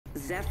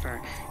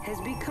Zephyr has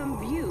become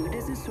viewed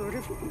as a sort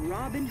of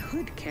Robin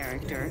Hood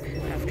character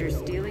after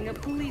stealing a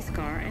police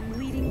car and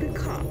leading the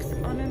cops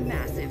on a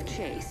massive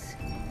chase.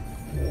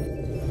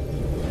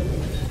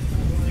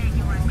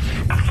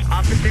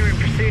 Officer in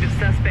pursuit of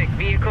suspect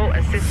vehicle,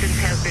 assistance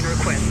has been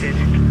requested.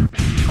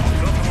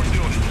 Nothing we're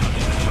doing is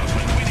touching the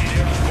suspect. We need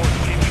air support to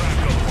keep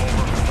track of him,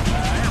 over.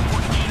 Air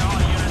 14,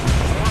 all units.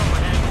 We're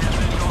overhead. Has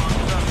been gone.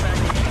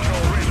 Suspect.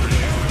 Control racer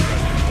there.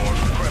 Aggressive force.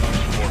 Aggressive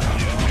support from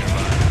units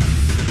nearby.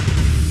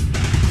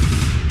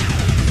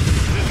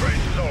 This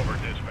race is over,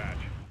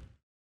 dispatch.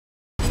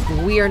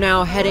 We are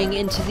now heading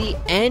into the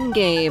end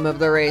game of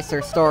the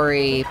racer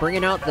story,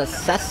 bringing out the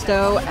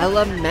Sesto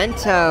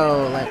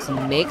Elemento. Let's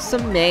make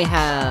some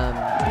mayhem.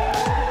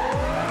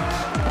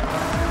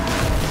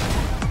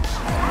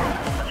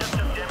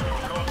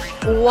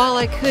 While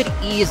I could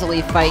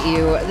easily fight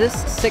you, this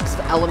 6th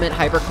element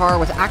hypercar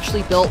was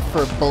actually built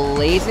for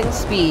blazing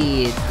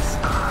speeds.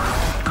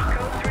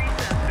 Code 3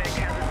 suspect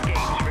has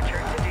escaped.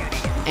 Return to duty.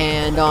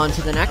 And on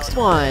to the next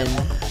one.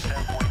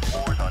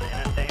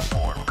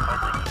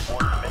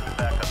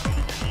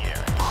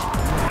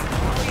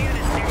 All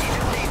units near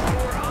Interstate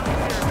 4,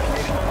 officer in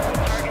pursuit of multiple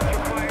targets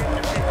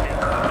requires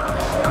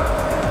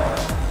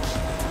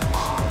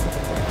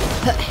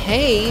assistance.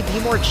 Hey, be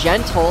more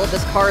gentle.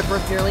 This car is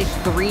worth nearly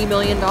 $3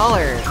 million. We're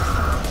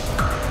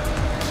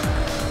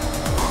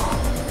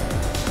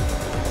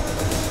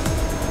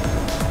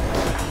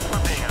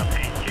being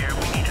unpaid here.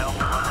 We need help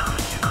to run this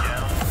pursuit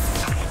down.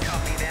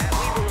 Copy that.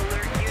 We will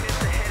alert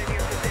units ahead of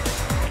your position.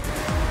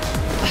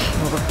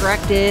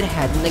 Overcorrected,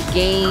 head in the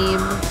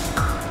game.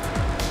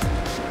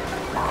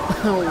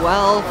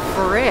 Well,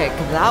 frick,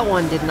 that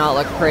one did not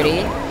look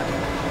pretty.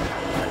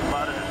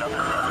 Spotted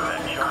another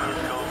suspect. Show me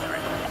his code 3.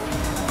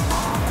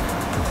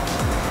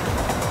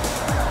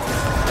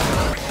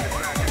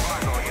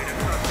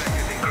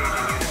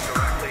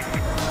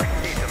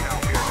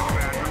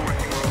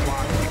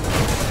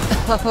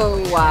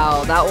 Oh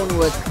wow, that one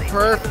was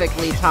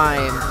perfectly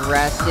timed.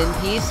 Rest in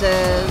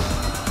pieces.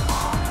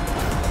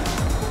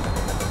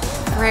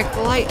 Frick,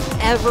 will I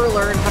ever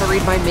learn how to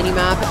read my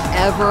minimap?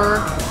 Ever?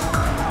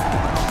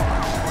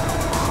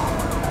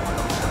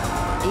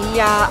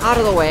 Yeah, out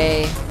of the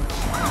way.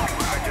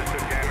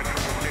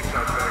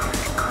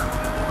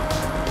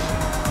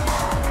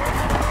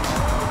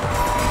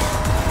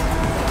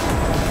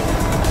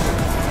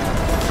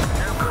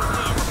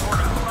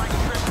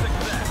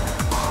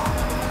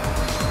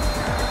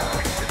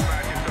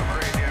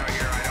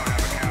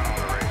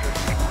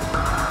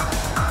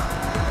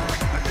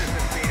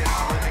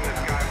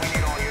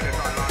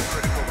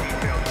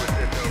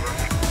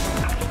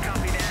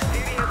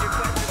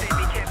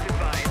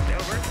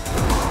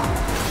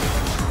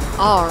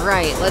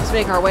 Alright, let's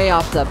make our way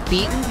off the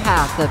beaten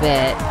path a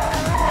bit.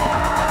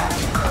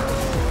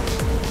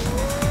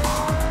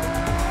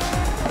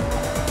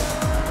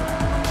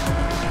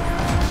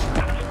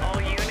 All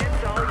units.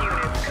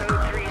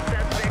 Code 3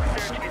 suspect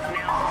search is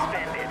now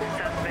suspended.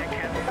 Suspect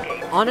has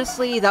escaped.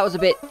 Honestly, that was a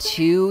bit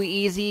too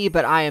easy,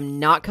 but I am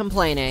not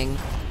complaining.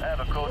 I have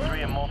a code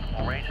 3 and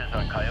multiple races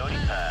on Coyote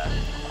Pass.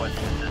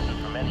 Requesting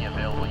assistance from any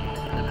available units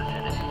in the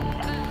vicinity.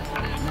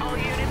 All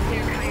units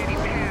near Coyote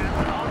Pass.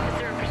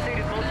 Officer in pursuit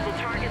of multiple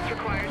targets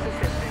requires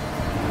assistance.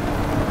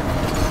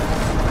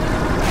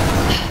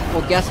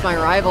 Well, guess my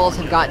rivals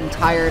have gotten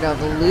tired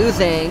of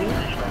losing.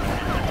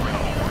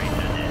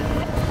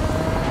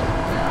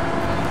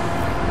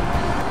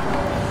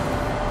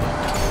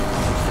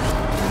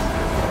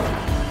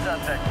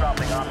 Suspect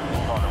dropping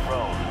obstacles on the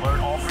road. Alert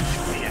all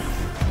pursuit vehicles.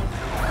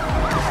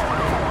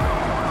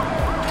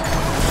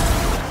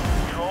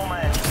 Control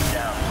my engine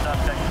down.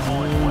 Suspect is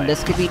pulling away.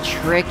 This could be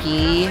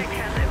tricky. Suspect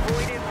has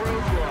avoided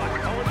roadblock.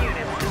 All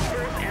units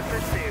disperse and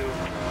pursue.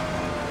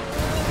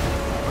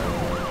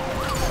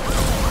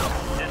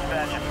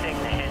 Dispatch, I'm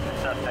taking a hit. The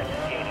suspect is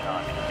gaining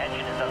on me.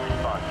 Engine is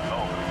unresponsive.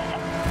 Over.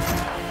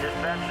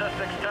 Dispatch,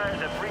 suspect's tires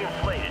have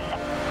reinflated.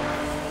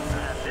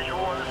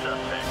 Visual on the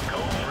suspect.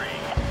 Code 3.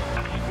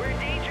 We're in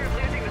danger of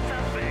losing the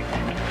suspect.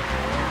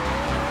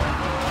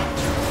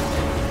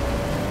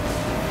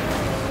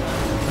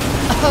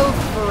 Oh,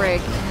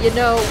 frick. You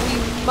know, we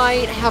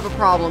might have a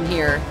problem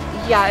here.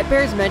 Yeah, it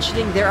bears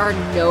mentioning there are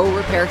no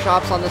repair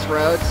shops on this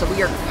road, so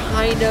we are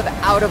kind of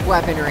out of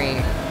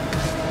weaponry.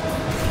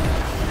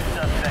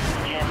 Suspect is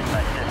jamming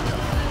my system.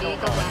 Still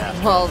going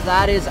after. Well,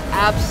 that is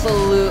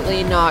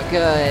absolutely not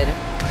good.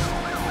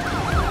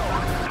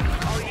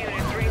 All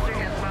units, Racer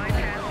has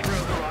bypassed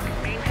roadblock.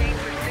 Maintain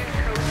pursuit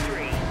code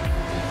 3.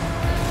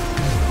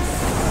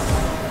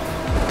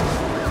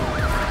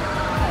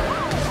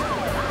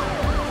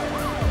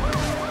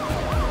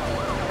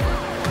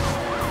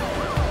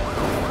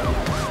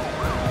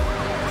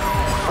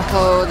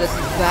 Oh, this is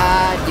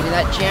bad. Give me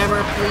that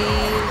jammer,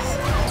 please.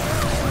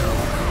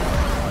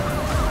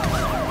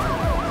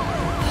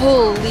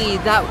 Holy,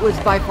 that was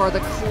by far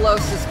the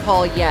closest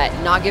call yet.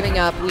 Not giving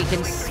up. We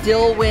can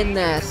still win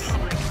this.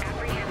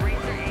 Apprehend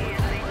Racer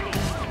ASAP.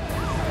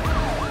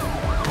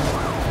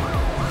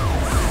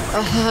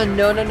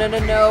 No, no, no, no,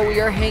 no. We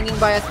are hanging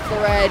by a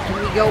thread.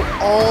 Can we go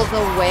all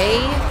the way?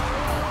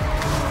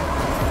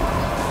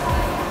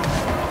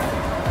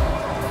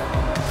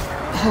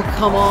 Oh,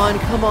 come on,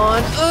 come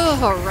on.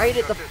 Ugh, right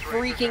at the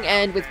freaking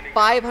end with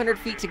 500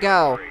 feet to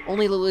go.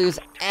 Only to lose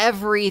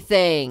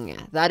everything.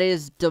 That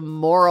is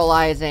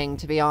demoralizing,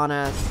 to be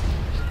honest.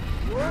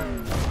 Be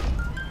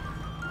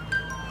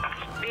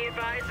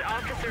advised,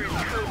 officer is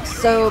code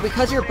So,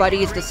 because your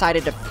buddies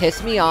decided to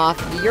piss me off,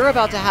 you're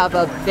about to have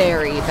a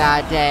very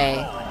bad day.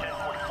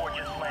 1044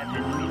 just slammed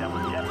into me. That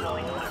was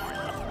definitely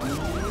deliberate.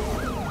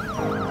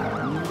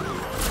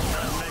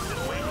 Suspect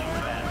is way too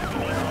fast. We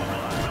need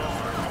roadblocks.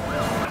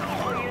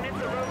 All units,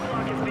 a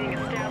roadblock is being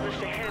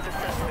established ahead of the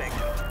suspect.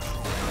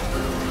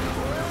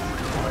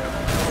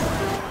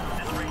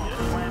 This stranger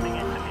slamming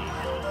into me.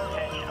 This was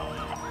intentional.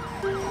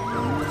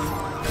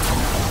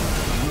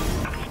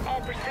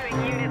 All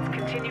pursuing units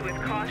continue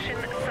with caution.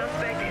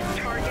 Suspect is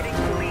targeting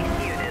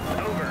police units.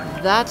 Over.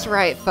 That's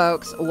right,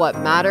 folks. What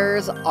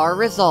matters are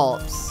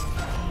results. I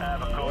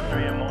have a code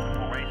 3 and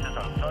multiple races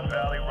on Sun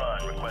Valley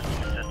Run,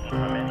 requesting assistance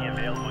from any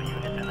available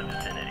units in the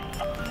vicinity.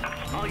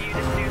 All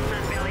units near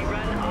Sun Valley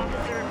Run.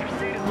 Officer in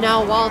pursuit of...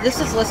 Now, while this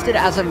is listed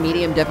as a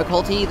medium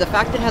difficulty, the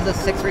fact it has a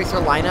 6-racer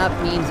lineup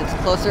means it's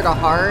closer to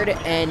hard,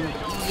 and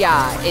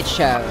yeah, it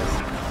shows.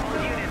 All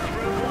units,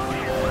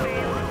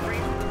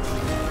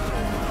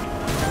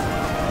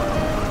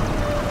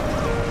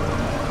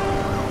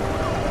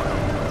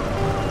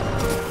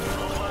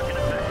 roadblock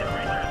has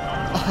failed.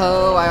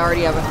 Oh, I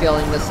already have a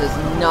feeling this is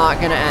not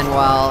gonna end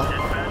well.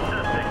 Dispatch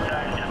suspect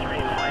tires just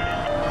reinflated.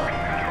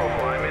 Control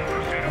climb in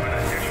pursuit of an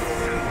additional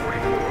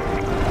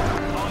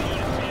 1044. All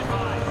units be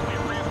advised. We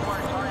have ran for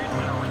our targets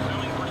and are resuming pursuit.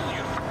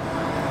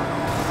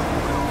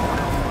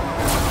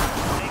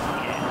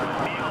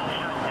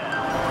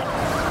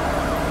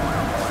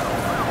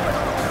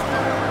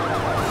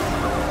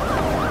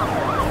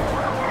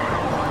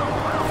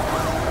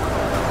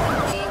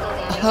 Take scan. Vehicle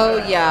shut down.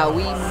 Oh yeah,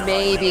 we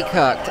may be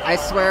cooked. I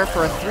swear,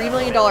 for a $3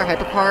 million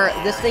hypercar,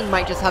 this thing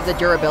might just have the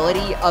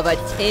durability of a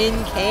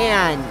tin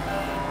can.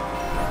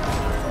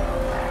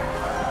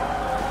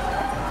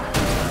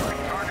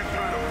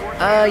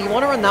 You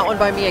want to run that one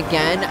by me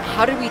again?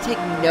 How did we take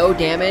no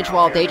damage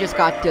while they just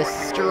got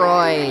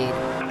destroyed?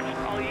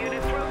 All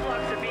units,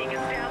 roadblocks are being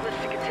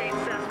established to contain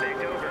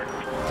suspect. Over.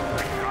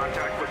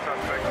 Contact with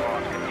suspect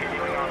lost.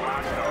 Continuing on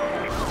last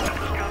zone.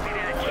 Copy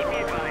that. Keep me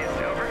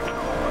advised. Over.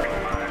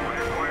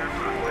 Acquire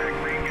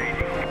suspect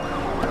re-engaging.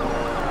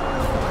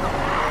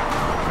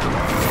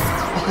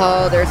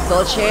 Oh, there's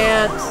still a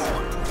chance.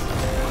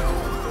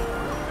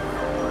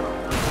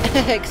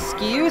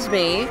 Excuse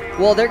me.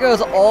 Well, there goes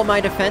all my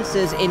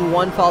defenses in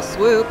one fell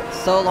swoop.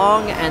 So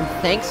long, and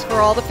thanks for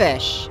all the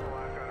fish. I've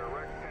got a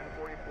wreck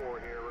 1044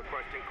 here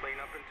requesting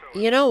cleanup and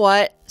towing. You know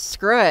what?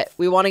 Screw it.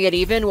 We want to get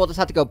even, we'll just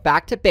have to go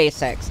back to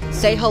basics.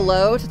 Say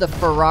hello to the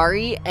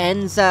Ferrari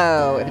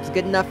Enzo. If it's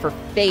good enough for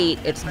Fate,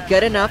 it's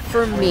good enough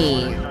for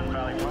me. Sun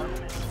Valley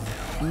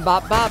Run.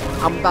 Bop bop,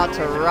 I'm about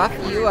to rough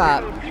you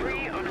up. Code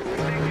 3 on a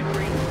suspected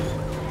ring.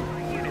 All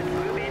units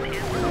move in and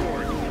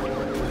support.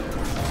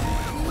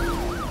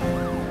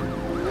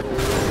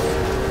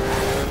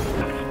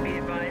 Be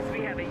advised,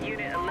 we have a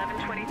unit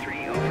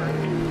 1123. Over.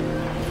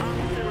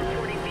 Officer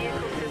reporting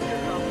vehicle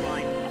systems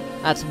offline.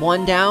 That's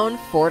one down,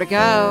 4 to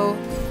go.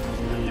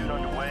 Pursuit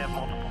underway of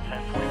multiple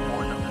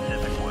 1044s of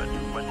Pacific Woods,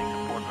 requesting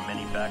support from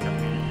any backup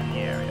units in the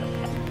area.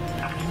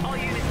 All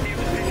units near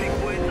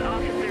Pacific Woods.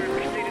 Officer in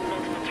pursuit of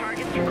multiple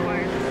targets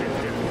requires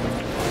assistance.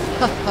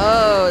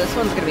 Oh, this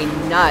one's gonna be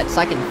nuts.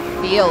 I can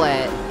feel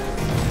it. Units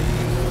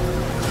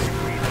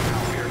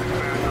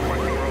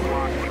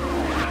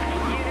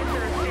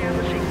are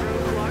establishing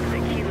roadblocks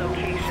at key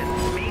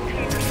locations.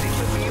 Maintain pursuit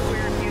with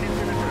beware of units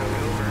in the road.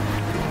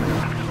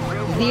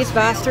 Over. These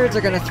bastards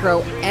are gonna throw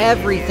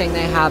everything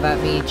they have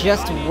at me.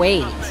 Just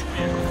wait.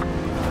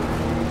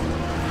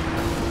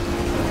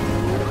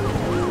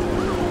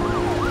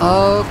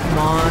 Oh, come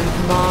on,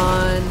 come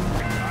on.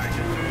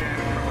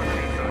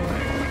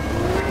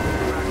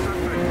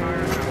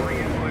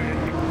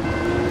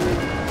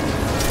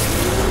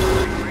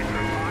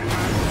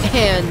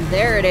 And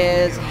there it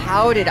is.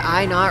 How did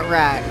I not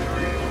wreck?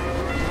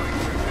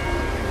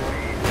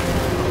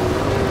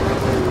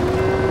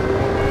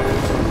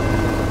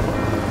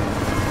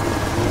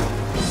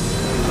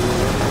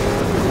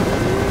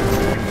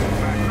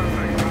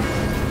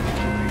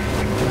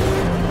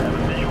 Have a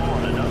visual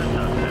on another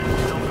suspect.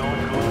 Still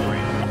going code 3.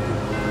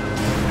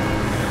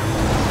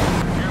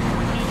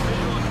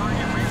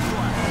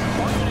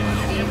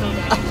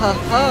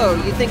 Oh,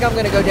 you think I'm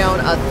gonna go down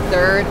a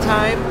third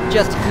time?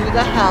 Just who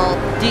the hell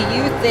do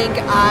you think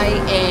I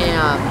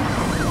am?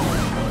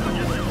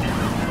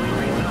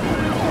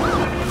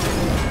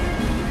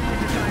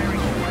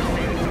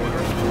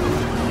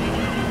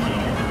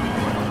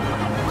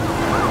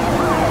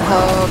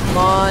 Oh, come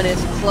on,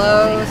 it's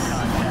close.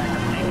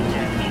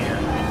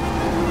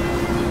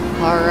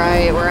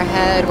 Alright, we're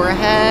ahead, we're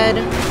ahead.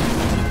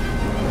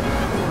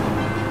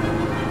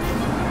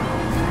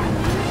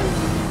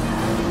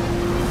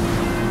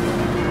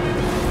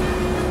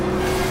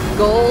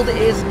 gold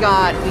is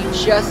got. We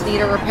just need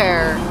a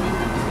repair.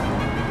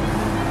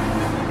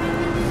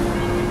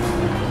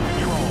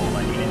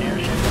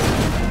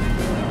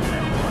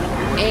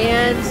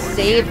 And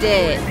saved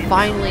it.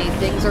 Finally,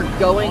 things are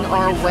going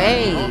our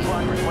way. All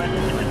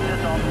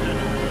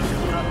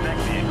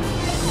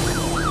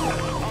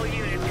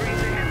units,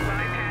 Racer has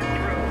bypassed the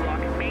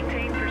roadblock.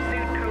 Maintain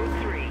pursuit code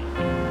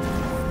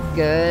 3.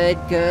 Good,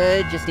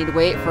 good. Just need to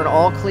wait for an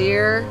all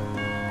clear.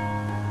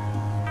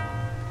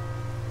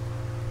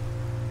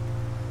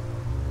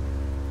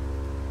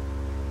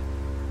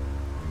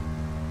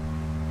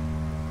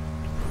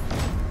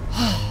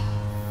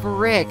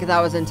 Frick, that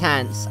was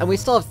intense. And we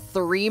still have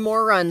 3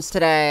 more runs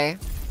today.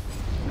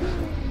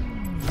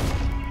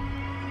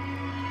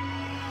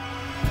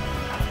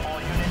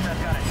 All units, I've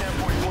got a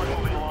 1041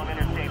 moving along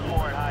Interstate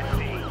 4 at high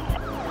speed.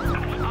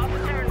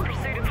 Officer in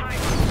pursuit of high.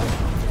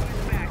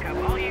 Backup.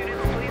 All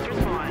units, please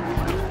respond.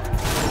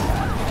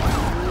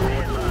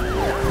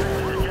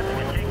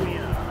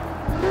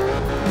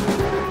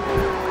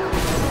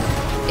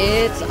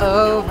 It's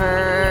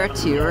over.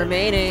 2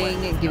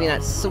 remaining. Give me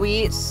that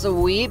sweet,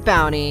 sweet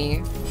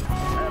bounty.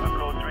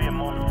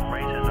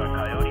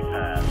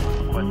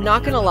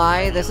 Not gonna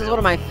lie, this is one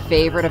of my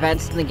favorite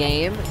events in the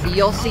game.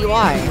 You'll see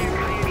why.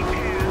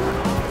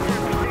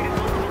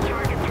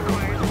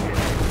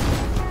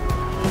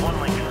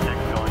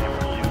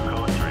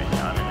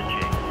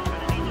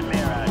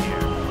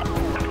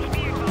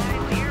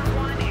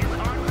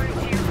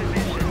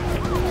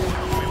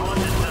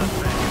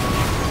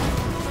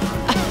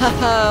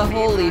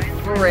 Holy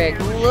frick,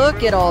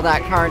 look at all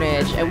that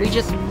carnage, and we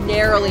just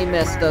narrowly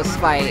missed those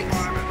spikes.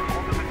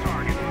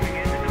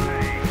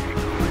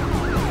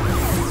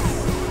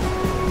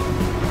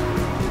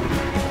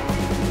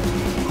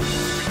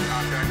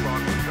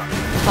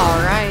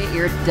 Alright,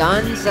 you're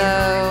done, so.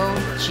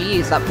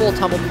 Jeez, that pool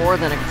tumbled more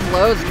than a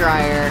clothes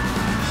dryer.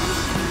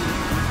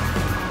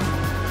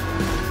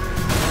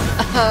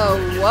 Oh,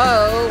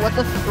 whoa, what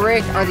the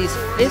frick are these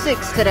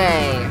physics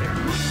today?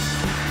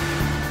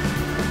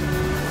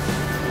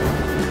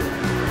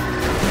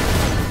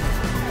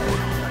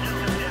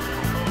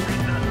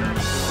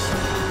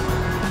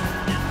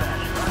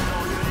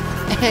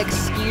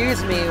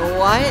 Excuse me,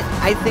 what?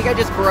 I think I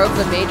just broke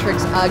the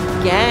Matrix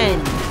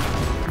again.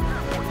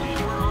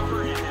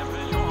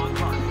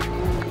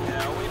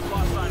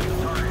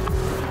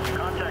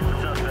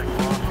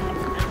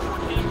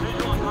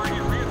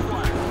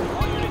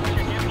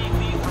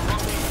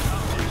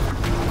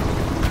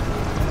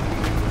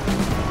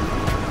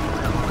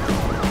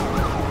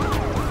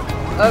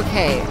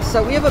 Okay,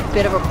 so we have a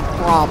bit of a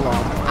problem.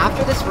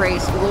 After this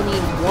race, we'll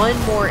need 1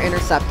 more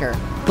interceptor,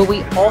 but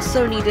we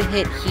also need to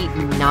hit heat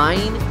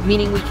 9,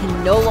 meaning we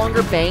can no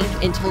longer bank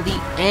until the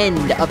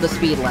end of the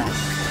speed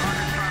list.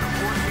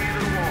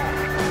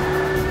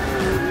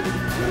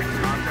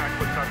 Contact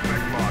with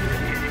suspect lost.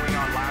 Continuing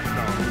on last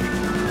zone.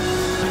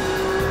 Code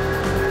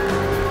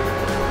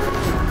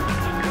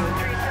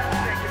 3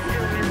 suspect is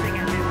still missing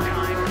at this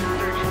time.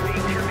 Search is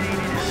being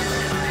terminated at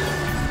this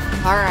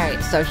time.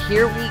 Alright, so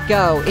here we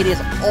go. It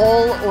is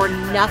all or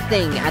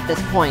nothing at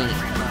this point.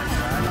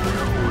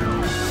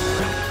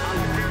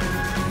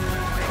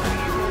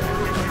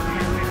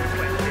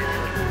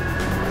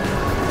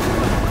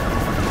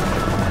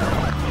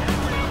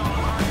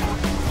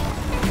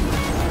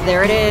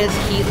 There it is,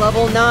 heat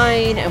level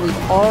 9, and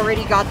we've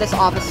already got this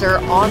officer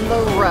on the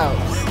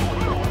ropes.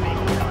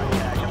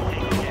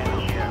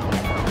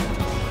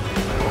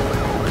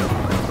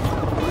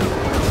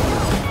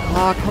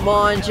 Oh, come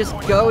on, just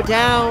go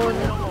down.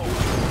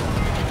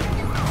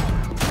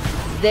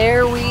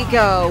 There we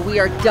go. We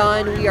are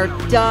done. We are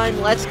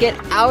done. Let's get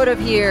out of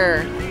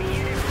here.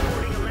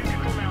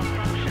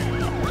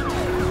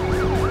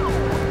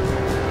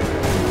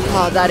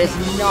 Oh, that is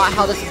not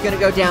how this is going to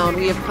go down.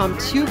 We have come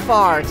too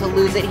far to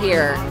lose it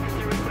here.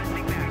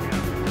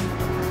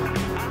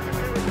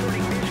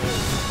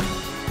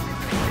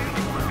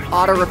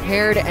 Auto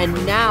repaired,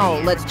 and now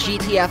let's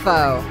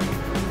GTFO.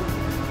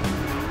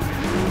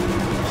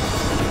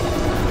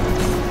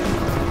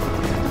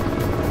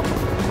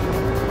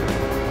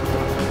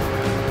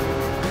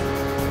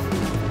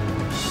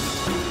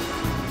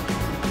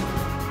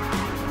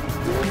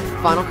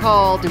 Final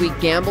call, do we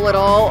gamble at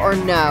all or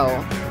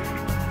no?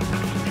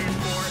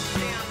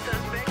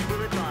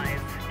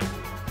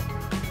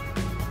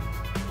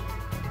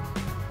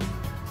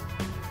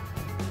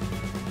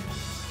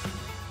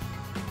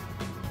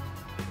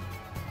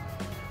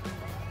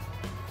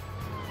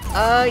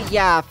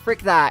 Yeah,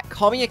 frick that.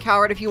 Call me a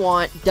coward if you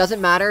want. Doesn't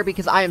matter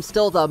because I am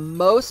still the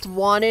most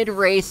wanted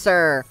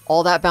racer.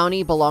 All that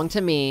bounty belonged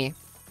to me.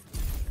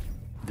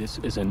 This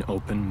is an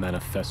open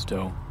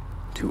manifesto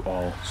to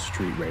all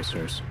street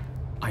racers.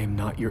 I am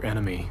not your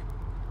enemy.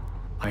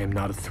 I am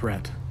not a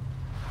threat.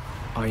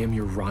 I am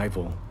your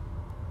rival.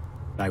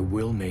 I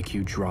will make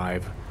you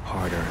drive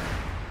harder.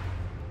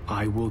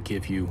 I will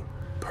give you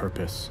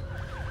purpose.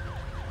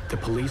 The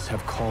police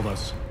have called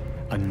us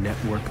a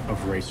network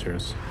of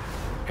racers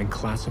and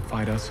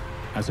classified us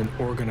as an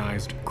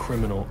organized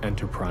criminal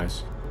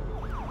enterprise.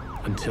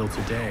 Until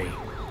today,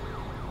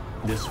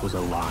 This was a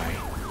lie.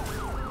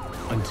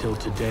 Until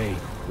today,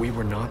 we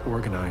were not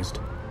organized,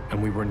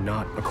 and we were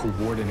not a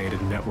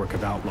coordinated network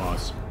of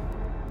outlaws.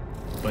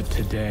 But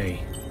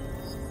today,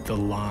 the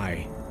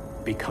lie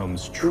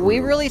becomes true. We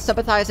really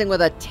sympathizing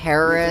with a Within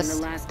terrorist?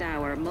 the last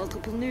hour,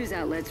 multiple news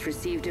outlets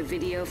received a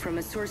video from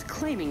a source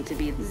claiming to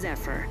be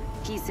Zephyr.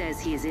 He says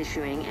he is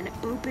issuing an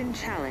open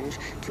challenge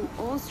to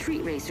all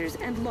street racers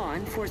and law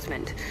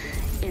enforcement.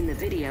 In the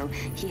video,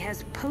 he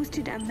has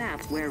posted a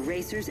map where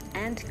racers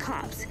and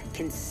cops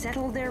can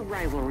settle their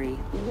rivalry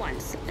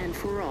once and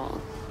for all.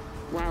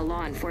 While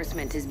law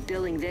enforcement is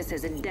billing this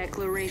as a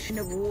declaration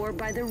of war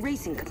by the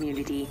racing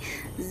community,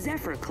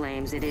 Zephyr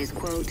claims it is,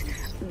 quote,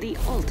 the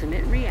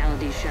ultimate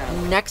reality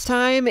show. Next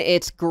time,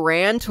 it's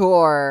Grand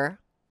Tour.